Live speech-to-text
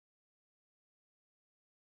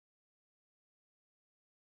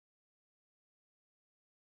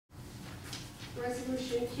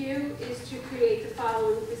Resolution Q is to create the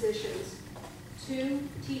following positions: 2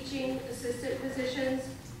 teaching assistant positions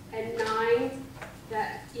and 9,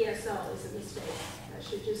 that ESL is a mistake. That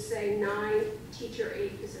should just say 9 teacher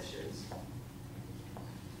aide positions.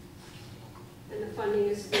 And the funding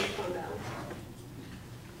is through fund balance.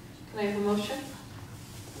 Can I have a motion?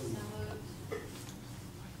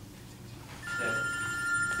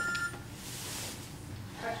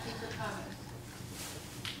 Questions or comments?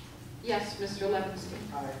 Yes, Mr. Levinstein.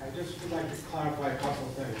 I just would like to clarify a couple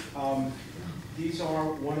of things. These are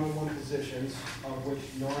one-on-one positions, of which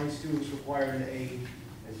 9 students require an aide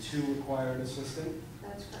and 2 require an assistant.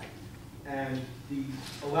 That's correct. And the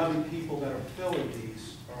 11 people that are filling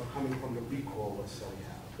these are coming from the recall list that we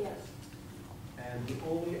have. Yes. And the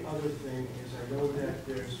only other thing is I know that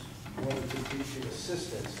there's 1 or 2 teaching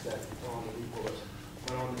assistants that are on the recall list,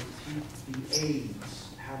 but on the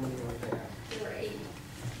aides, how many are there? There are 8.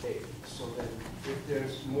 8. So then if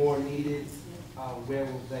there's more needed, where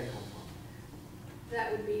will they come from?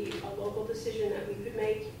 That would be a local decision that we could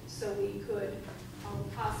make, so we could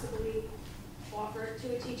possibly offer it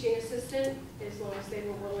to a teaching assistant as long as they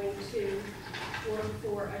were willing to work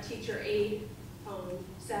for a teacher aide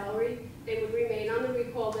salary. They would remain on the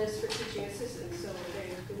recall list for teaching assistants, so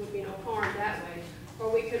there would be no harm that way.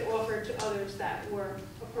 Or we could offer it to others that were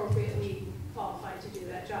appropriately qualified to do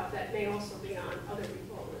that job that may also be on other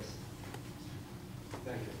recall lists.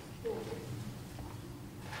 Thank you.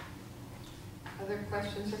 Other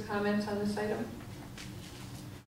questions or comments on this item?